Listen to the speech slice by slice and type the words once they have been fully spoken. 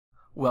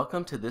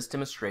Welcome to this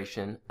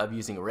demonstration of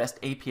using REST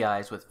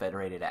APIs with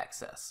Federated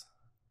Access.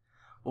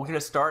 We're going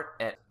to start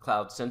at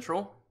Cloud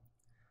Central,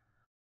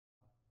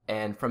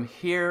 and from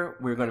here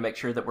we're going to make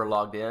sure that we're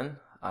logged in.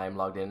 I'm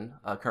logged in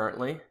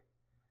currently.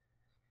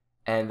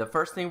 And the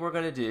first thing we're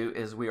going to do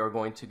is we are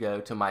going to go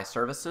to My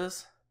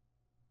Services,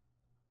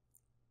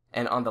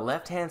 and on the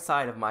left hand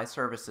side of My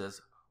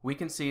Services we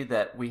can see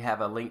that we have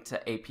a link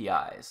to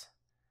APIs.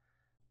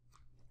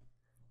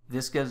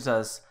 This gives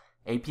us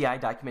API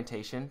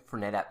documentation for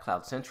NetApp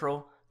Cloud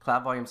Central,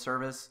 Cloud Volume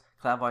Service,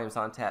 Cloud Volumes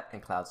ONTAP, and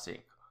Cloud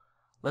Sync.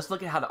 Let's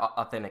look at how to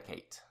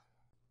authenticate.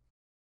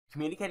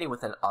 Communicating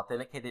with an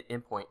authenticated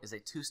endpoint is a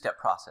two-step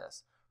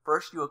process.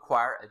 First, you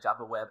acquire a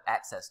Java Web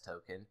Access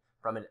token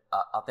from an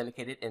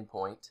authenticated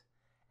endpoint,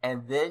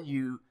 and then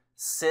you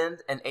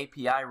send an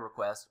API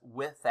request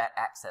with that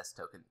access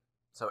token.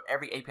 So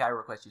every API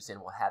request you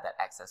send will have that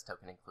access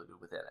token included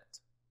within it.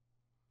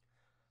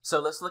 So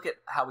let's look at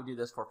how we do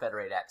this for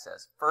Federated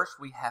Access.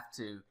 First, we have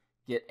to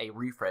get a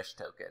refresh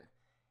token.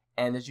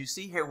 And as you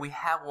see here, we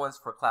have ones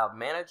for Cloud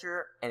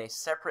Manager and a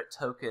separate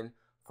token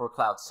for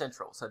Cloud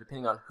Central. So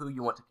depending on who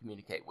you want to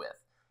communicate with.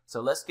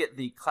 So let's get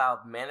the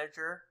Cloud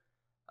Manager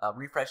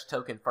refresh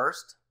token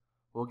first.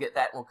 We'll get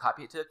that and we'll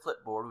copy it to a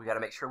clipboard. We got to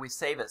make sure we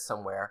save it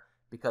somewhere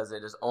because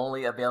it is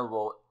only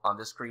available on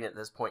this screen at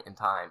this point in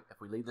time. If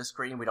we leave the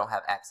screen, we don't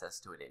have access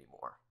to it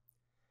anymore.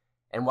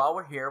 And while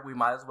we're here, we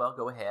might as well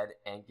go ahead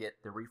and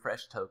get the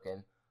refresh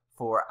token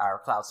for our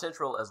Cloud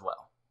Central as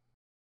well.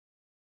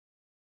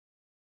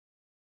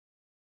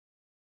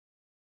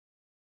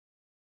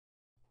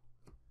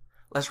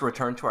 Let's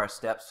return to our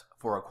steps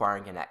for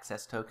acquiring an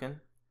access token.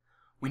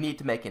 We need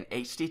to make an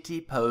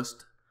HTTP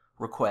post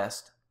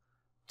request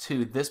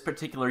to this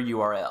particular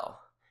URL.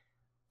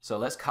 So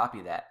let's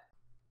copy that.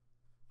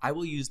 I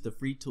will use the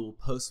free tool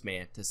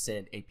Postman to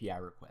send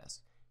API requests.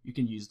 You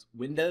can use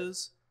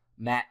Windows,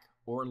 Mac,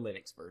 or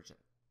Linux version.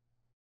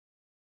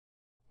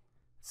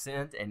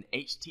 Send an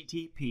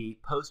HTTP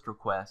post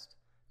request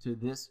to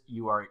this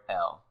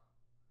URL.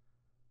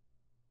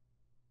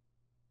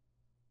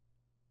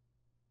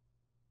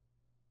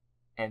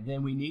 And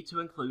then we need to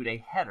include a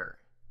header,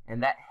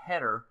 and that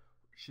header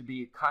should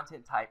be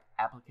content type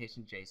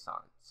application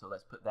JSON. So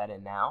let's put that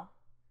in now.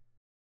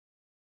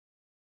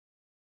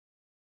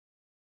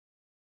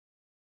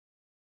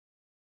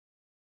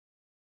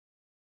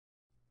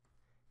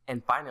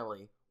 And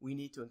finally, we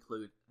need to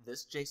include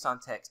this JSON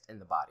text in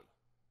the body.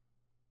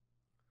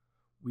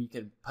 We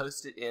can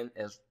post it in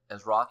as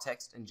raw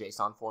text in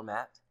JSON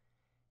format,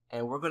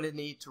 and we're going to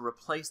need to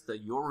replace the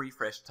your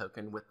refresh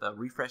token with the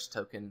refresh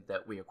token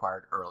that we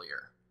acquired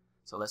earlier.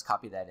 So let's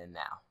copy that in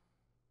now.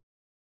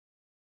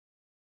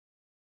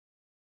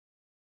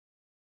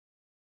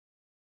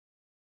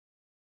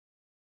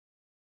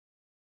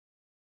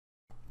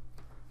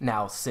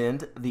 Now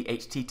send the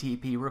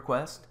HTTP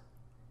request.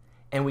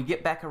 And we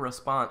get back a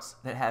response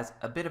that has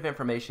a bit of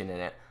information in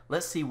it.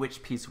 Let's see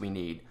which piece we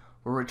need.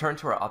 We'll return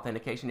to our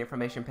authentication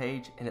information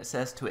page, and it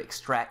says to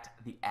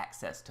extract the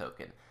access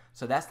token.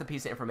 So that's the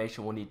piece of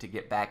information we'll need to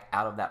get back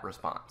out of that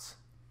response.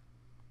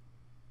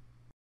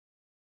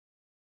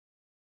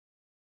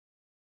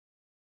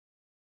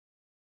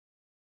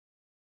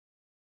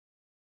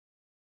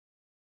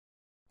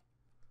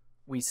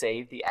 We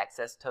save the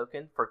access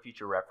token for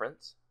future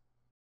reference.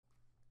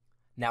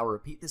 Now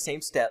repeat the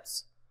same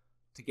steps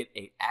to get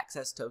an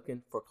access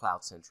token for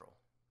Cloud Central.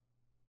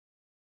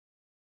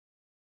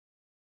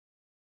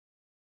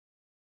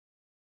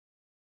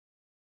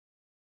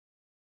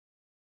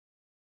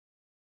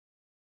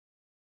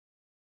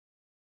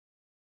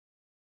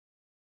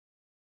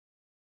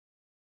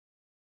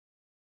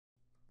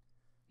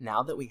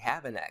 Now that we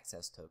have an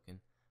access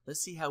token,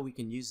 let's see how we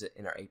can use it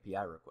in our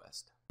API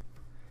request.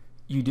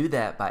 You do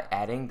that by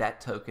adding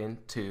that token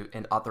to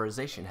an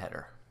authorization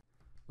header.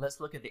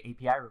 Let's look at the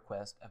API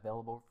request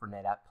available for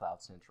NetApp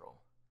Cloud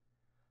Central.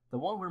 The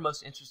one we're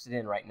most interested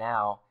in right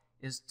now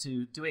is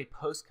to do a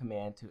post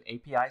command to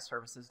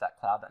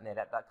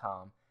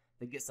apiservices.cloud.netapp.com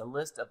that gets a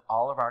list of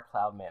all of our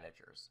cloud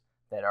managers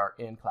that are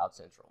in Cloud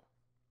Central.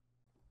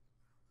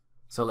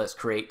 So let's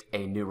create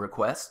a new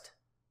request,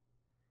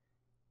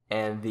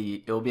 and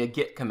it will be a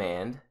get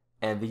command,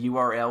 and the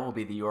URL will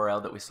be the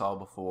URL that we saw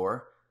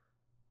before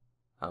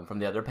from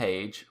the other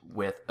page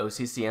with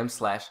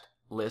OCCM/list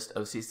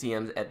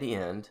OCCMs at the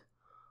end.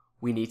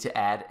 We need to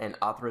add an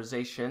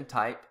authorization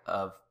type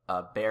of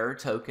a bearer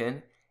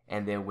token,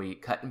 and then we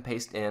cut and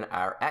paste in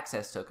our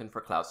access token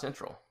for Cloud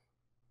Central.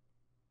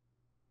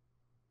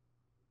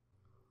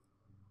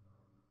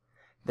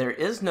 There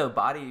is no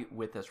body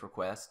with this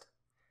request,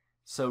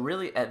 so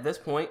really at this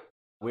point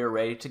we're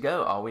ready to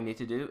go. All we need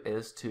to do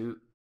is to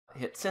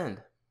hit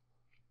send.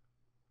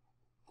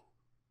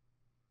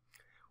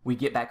 We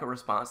get back a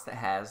response that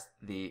has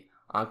the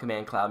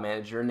on-command cloud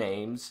manager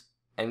names,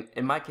 and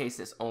in my case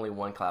it's only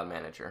one cloud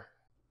manager.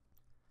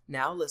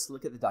 Now let's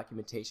look at the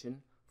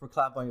documentation for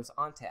Cloud Volumes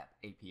ONTAP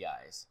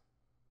APIs.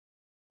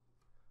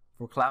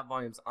 For Cloud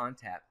Volumes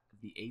ONTAP,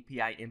 the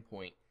API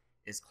endpoint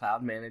is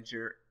Cloud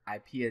Manager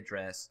IP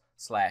address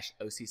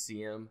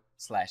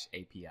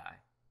API/OCCM/API.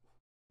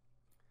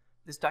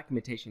 This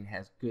documentation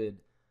has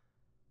good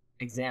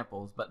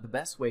examples, but the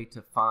best way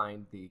to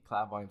find the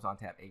Cloud Volumes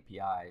ONTAP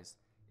APIs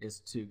is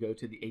to go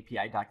to the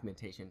API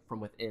documentation from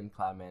within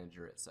Cloud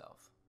Manager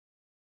itself.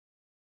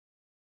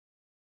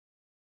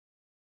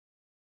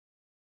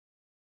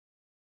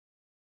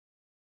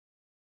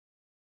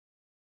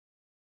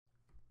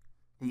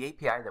 The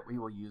API that we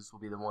will use will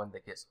be the one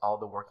that gets all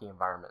the working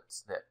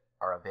environments that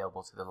are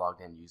available to the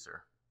logged in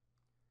user.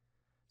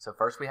 So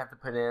first we have to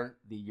put in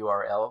the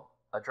URL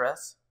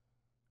address,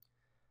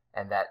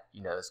 and that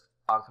is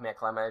on command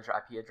Cloud Manager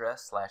IP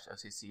address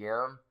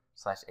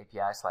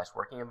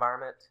 /OCCM/API/working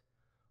environment.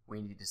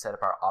 We need to set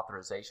up our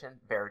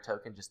authorization, bearer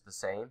token just the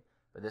same,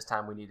 but this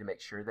time we need to make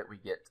sure that we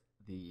get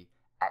the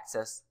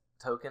access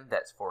token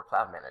that's for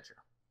Cloud Manager.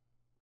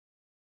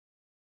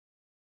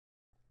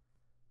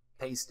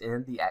 Paste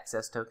in the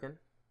access token,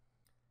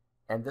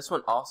 and this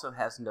one also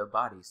has no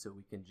body, so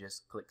we can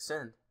just click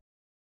send,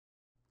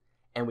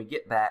 and we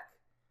get back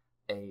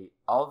an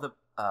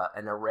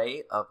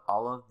array of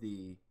all of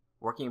the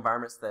working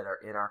environments that are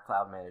in our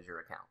Cloud Manager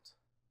account.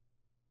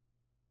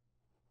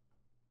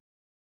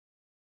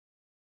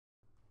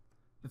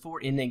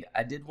 Before ending,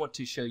 I did want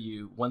to show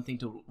you one thing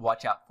to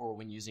watch out for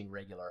when using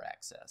regular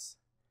access,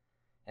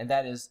 and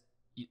that is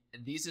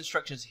these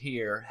instructions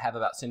here have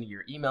about sending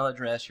your email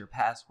address, your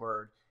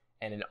password,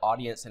 and an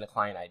audience and a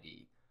client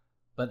ID.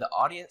 But the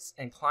audience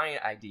and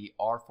client ID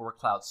are for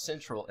Cloud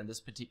Central in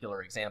this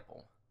particular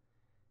example.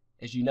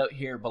 As you note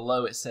here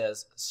below, it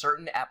says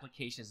certain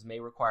applications may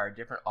require a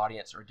different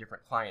audience or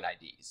different client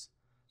IDs.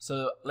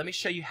 So let me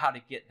show you how to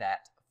get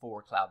that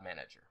for Cloud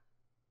Manager.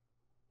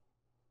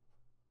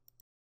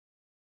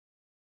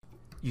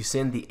 You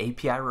send the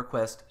API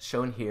request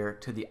shown here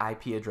to the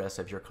IP address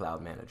of your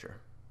Cloud Manager.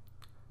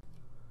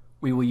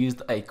 We will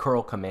use a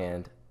curl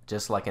command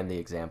just like in the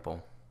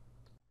example.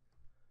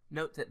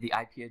 Note that the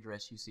IP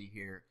address you see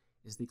here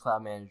is the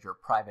Cloud Manager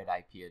private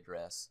IP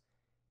address.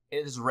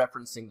 It is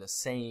referencing the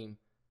same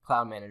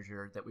Cloud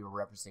Manager that we were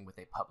referencing with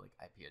a public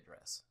IP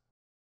address.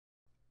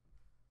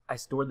 I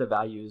stored the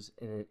values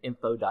in an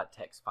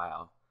info.txt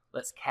file.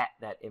 Let's cat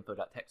that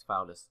info.txt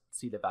file to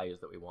see the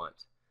values that we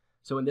want.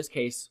 So in this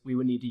case, we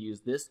would need to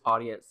use this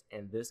audience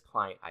and this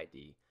client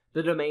ID.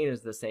 The domain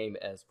is the same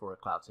as for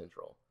Cloud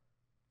Central.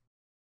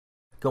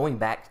 Going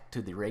back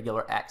to the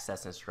regular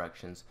access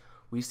instructions,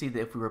 we see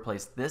that if we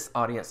replace this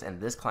audience and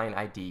this client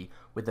ID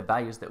with the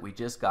values that we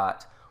just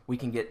got, we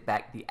can get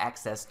back the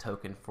access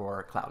token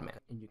for Cloud Manager.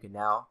 And you can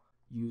now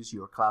use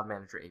your Cloud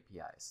Manager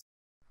APIs.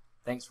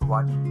 Thanks for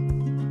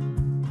watching.